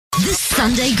The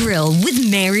Sunday Grill with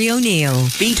Mary O'Neill.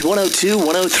 Beat 102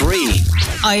 103.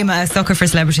 I'm a sucker for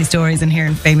celebrity stories and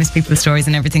hearing famous people's stories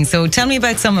and everything. So tell me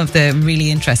about some of the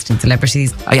really interesting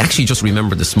celebrities. I actually just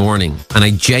remembered this morning, and I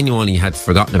genuinely had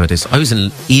forgotten about this. I was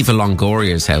in Eva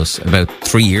Longoria's house about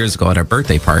 3 years ago at her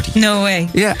birthday party. No way.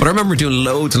 Yeah, but I remember doing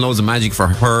loads and loads of magic for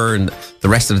her, and the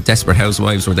rest of the Desperate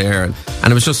Housewives were there, and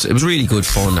it was really good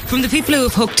fun. From the people who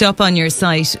have hooked up on your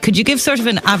site, could you give sort of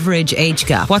an average age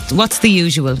gap? What's the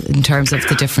usual in terms of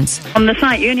the difference? On the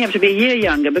site, you only have to be a year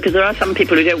younger, because there are some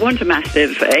people who don't want a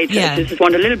massive age, they just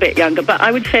want a little bit younger. But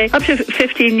I would say up to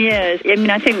 15 years. I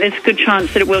mean, I think there's a good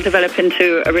chance that it will develop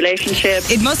into a relationship.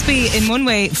 It must be, in one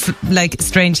way,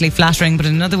 strangely flattering, but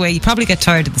in another way, you probably get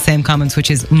tired of the same comments,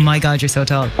 which is, my God, you're so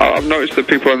tall. I've noticed that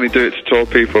people only do it to tall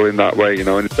people in that way,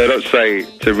 and they don't say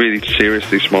to really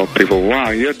seriously small people,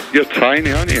 wow, you're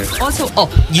tiny, aren't you? Also Up.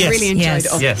 Yes. I really enjoyed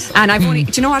Up. Yes. And I've only,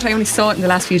 do you know what? I only saw it in the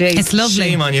last few days. It's lovely.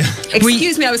 Shame on you.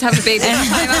 Excuse me, I was having a baby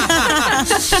at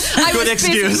the time. Good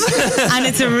excuse. And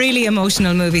it's a really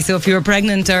emotional movie, so if you were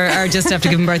pregnant or just after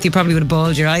giving birth, you probably would have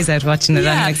bawled your eyes out watching it.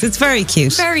 Yeah. Anyway, 'cause it's very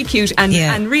cute. Very cute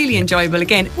and really enjoyable.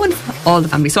 Again, one for all the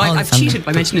family. So I've cheated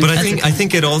by mentioning But it. I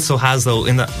think it also has, though,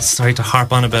 sorry to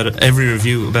harp on about it, every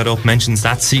review about Up mentions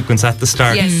that sequence at the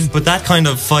start. Yes. But that kind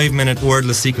of 5-minute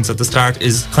wordless sequence at the start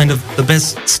is kind of the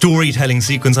best storytelling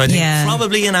sequence, I think,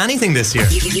 probably in anything this year.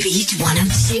 Beat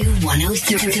 102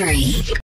 103.